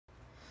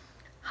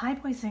Hi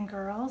boys and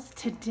girls.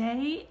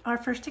 Today our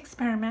first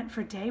experiment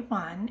for day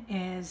one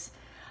is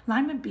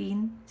lima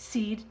bean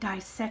seed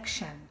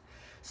dissection.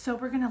 So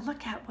we're going to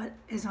look at what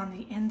is on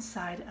the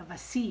inside of a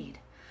seed.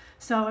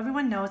 So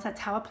everyone knows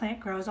that's how a plant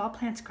grows. All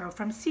plants grow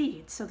from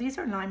seeds. So these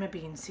are lima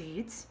bean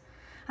seeds.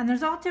 And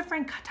there's all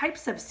different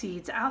types of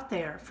seeds out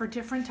there for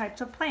different types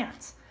of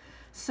plants.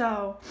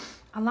 So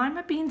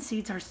lima bean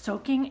seeds are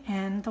soaking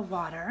in the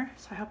water.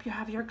 So I hope you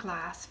have your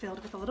glass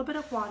filled with a little bit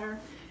of water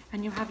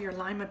and you have your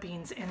lima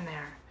beans in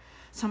there.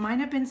 So mine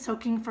have been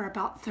soaking for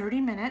about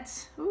 30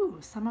 minutes. Ooh,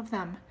 some of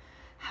them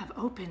have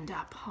opened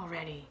up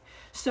already.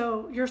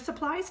 So your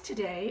supplies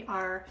today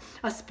are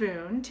a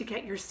spoon to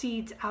get your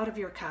seeds out of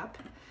your cup,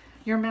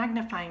 your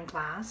magnifying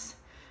glass,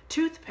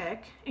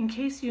 toothpick in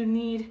case you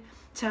need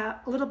a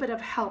little bit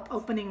of help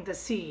opening the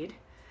seed,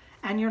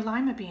 and your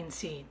lima bean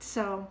seeds.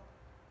 So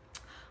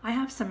I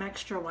have some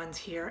extra ones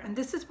here, and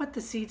this is what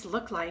the seeds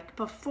look like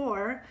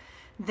before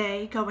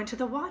they go into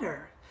the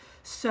water.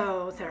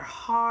 So they're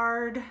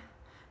hard,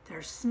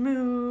 they're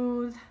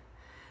smooth,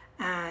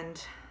 and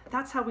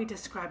that's how we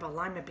describe a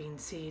lima bean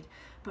seed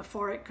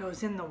before it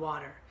goes in the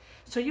water.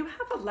 So you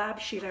have a lab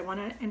sheet I want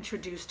to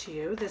introduce to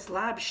you, this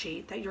lab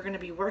sheet that you're going to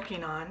be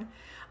working on.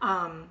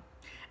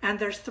 And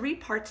there's 3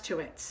 parts to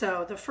it.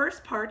 So the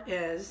first part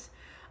is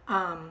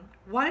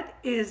what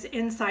is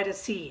inside a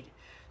seed.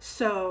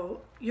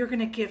 So you're going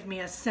to give me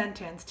a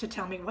sentence to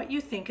tell me what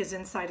you think is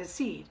inside a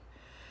seed.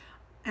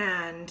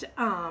 And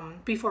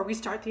before we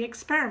start the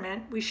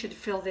experiment, we should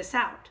fill this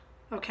out,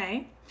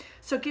 okay?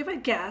 So give a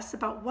guess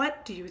about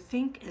what do you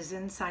think is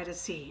inside a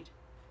seed.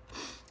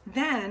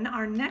 Then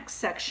our next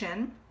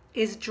section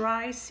is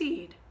dry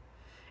seed.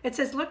 It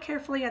says look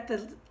carefully at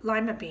the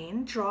lima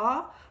bean,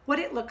 draw what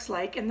it looks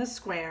like in the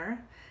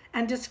square,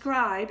 and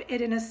describe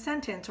it in a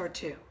sentence or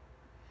 2.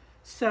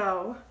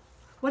 So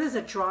what does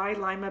a dry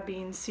lima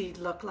bean seed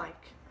look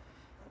like?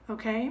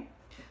 Okay?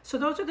 So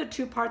those are the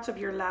 2 parts of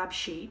your lab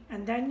sheet,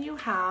 and then you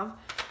have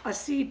a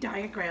seed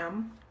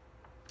diagram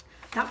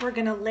that we're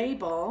going to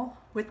label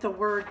with the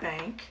word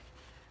bank,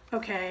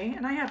 okay?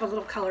 And I have a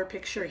little color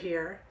picture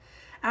here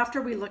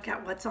after we look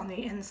at what's on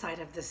the inside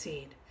of the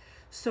seed.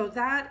 So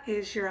that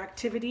is your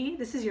activity,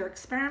 this is your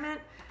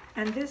experiment,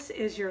 and this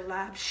is your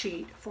lab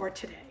sheet for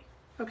today,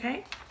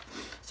 okay?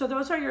 So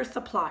those are your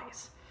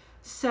supplies.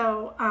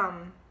 So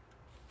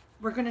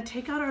we're going to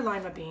take out our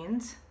lima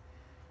beans.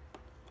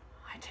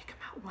 I take them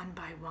out one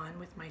by one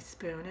with my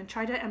spoon and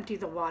try to empty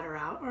the water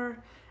out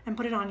and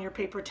put it on your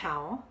paper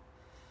towel.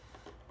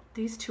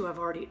 These 2 have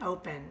already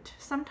opened.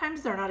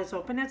 Sometimes they're not as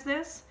open as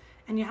this,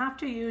 and you have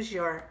to use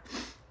your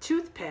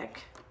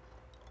toothpick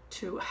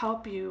to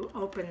help you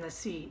open the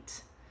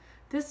seeds.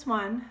 This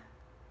one,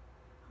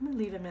 I'm going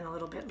to leave him in a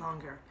little bit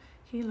longer.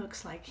 He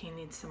looks like he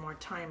needs some more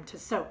time to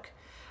soak.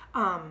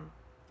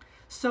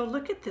 So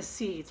look at the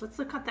seeds. Let's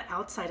look at the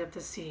outside of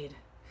the seed.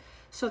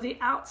 So the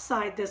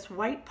outside, this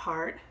white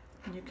part,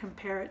 when you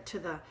compare it to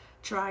the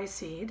dry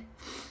seed,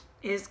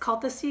 is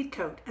called the seed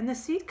coat. And the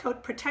seed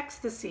coat protects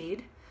the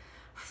seed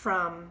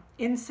from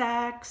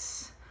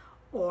insects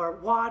or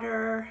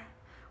water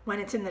when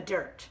it's in the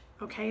dirt.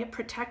 Okay, it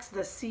protects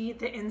the seed,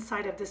 the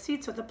inside of the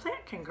seed, so the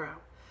plant can grow.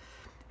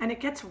 And it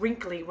gets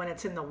wrinkly when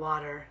it's in the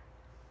water,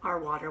 our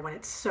water, when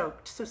it's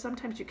soaked. So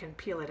sometimes you can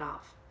peel it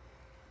off.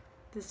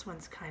 This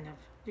one's kind of,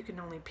 you can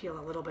only peel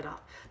a little bit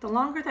off. The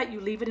longer that you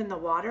leave it in the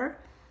water,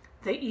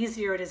 the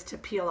easier it is to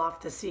peel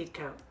off the seed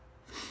coat.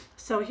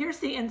 So here's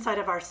the inside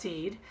of our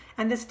seed,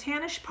 and this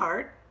tannish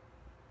part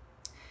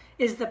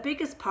is the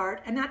biggest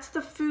part, and that's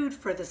the food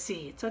for the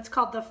seed. So it's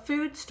called the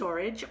food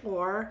storage,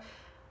 or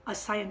a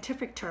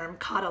scientific term,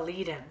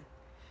 cotyledon.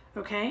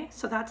 Okay,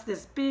 so that's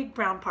this big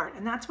brown part,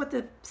 and that's what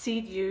the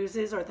seed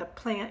uses, or the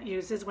plant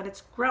uses when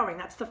it's growing.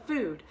 That's the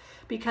food,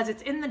 because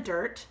it's in the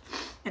dirt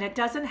and it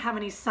doesn't have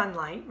any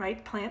sunlight,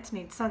 right? Plants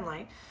need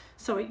sunlight,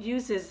 so it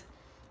uses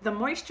the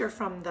moisture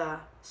from the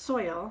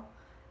soil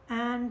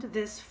and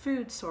this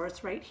food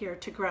source right here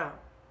to grow.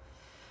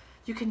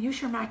 You can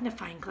use your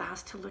magnifying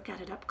glass to look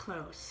at it up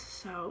close.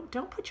 So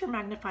don't put your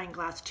magnifying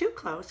glass too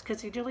close,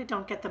 because you really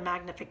don't get the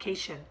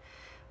magnification.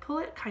 Pull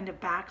it kind of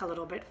back a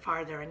little bit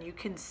farther, and you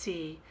can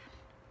see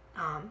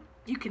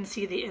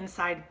the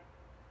inside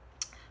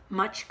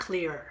much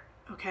clearer,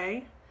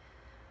 okay?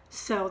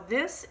 So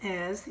this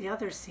is the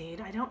other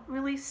seed. I don't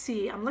really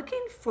see, I'm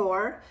looking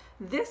for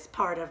this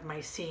part of my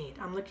seed.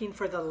 I'm looking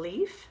for the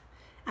leaf,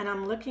 and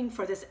I'm looking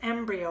for this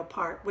embryo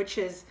part, which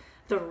is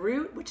the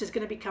root, which is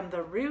going to become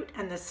the root,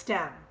 and the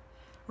stem,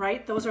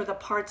 right? Those are the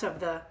parts of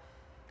the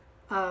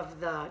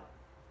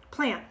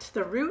plant,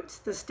 the roots,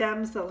 the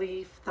stems, the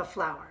leaf, the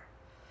flower.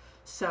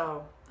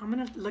 So I'm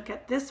going to look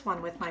at this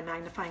one with my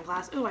magnifying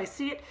glass. Oh, I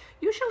see it.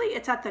 Usually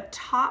it's at the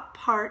top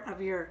part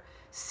of your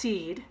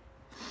seed,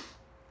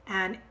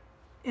 and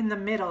in the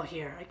middle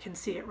here, I can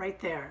see it right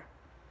there.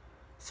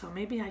 So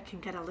maybe I can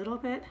get a little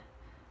bit,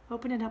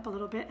 open it up a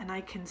little bit, and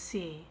I can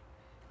see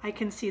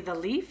the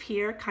leaf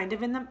here, kind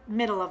of in the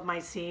middle of my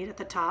seed at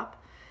the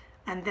top,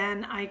 and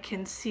then I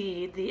can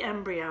see the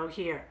embryo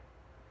here.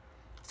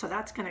 So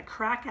that's going to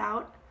crack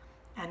out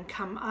and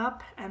come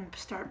up and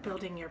start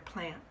building your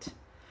plant.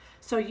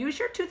 So use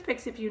your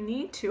toothpicks if you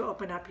need to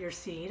open up your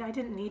seed. I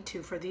didn't need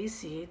to for these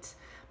seeds,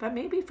 but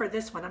maybe for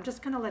this one, I'm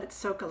just gonna let it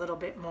soak a little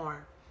bit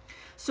more.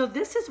 So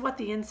this is what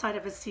the inside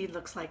of a seed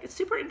looks like. It's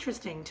super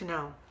interesting to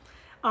know.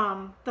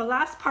 The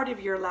last part of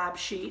your lab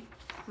sheet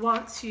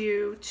wants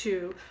you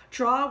to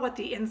draw what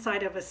the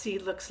inside of a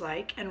seed looks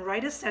like and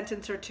write a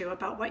sentence or two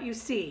about what you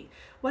see.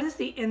 What does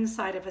the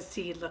inside of a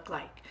seed look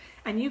like?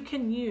 And you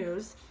can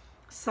use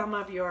some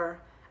of your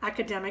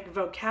academic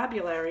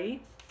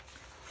vocabulary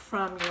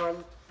from your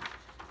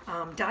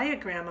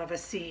diagram of a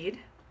seed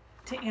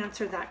to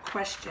answer that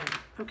question,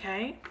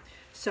 okay?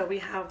 So we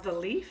have the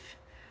leaf,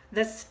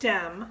 the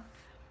stem.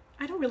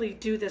 I don't really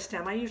do the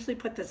stem. I usually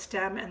put the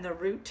stem and the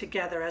root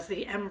together as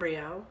the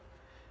embryo,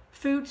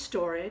 food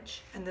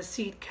storage, and the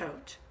seed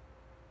coat,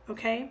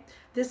 okay?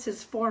 This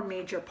is 4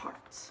 major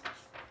parts.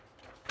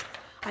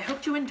 I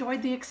hope you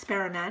enjoyed the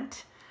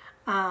experiment.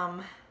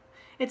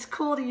 It's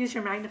cool to use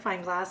your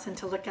magnifying glass and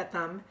to look at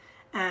them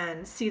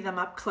and see them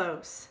up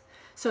close.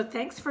 So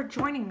thanks for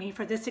joining me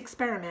for this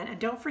experiment, and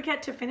don't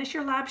forget to finish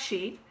your lab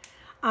sheet.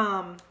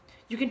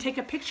 You can take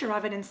a picture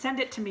of it and send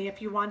it to me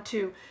if you want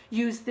to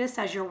use this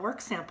as your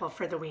work sample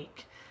for the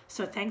week.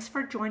 So thanks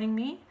for joining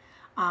me.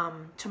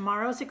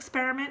 Tomorrow's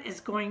experiment is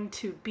going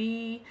to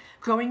be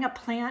growing a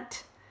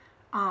plant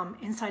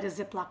inside a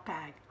Ziploc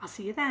bag. I'll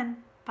see you then.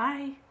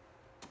 Bye.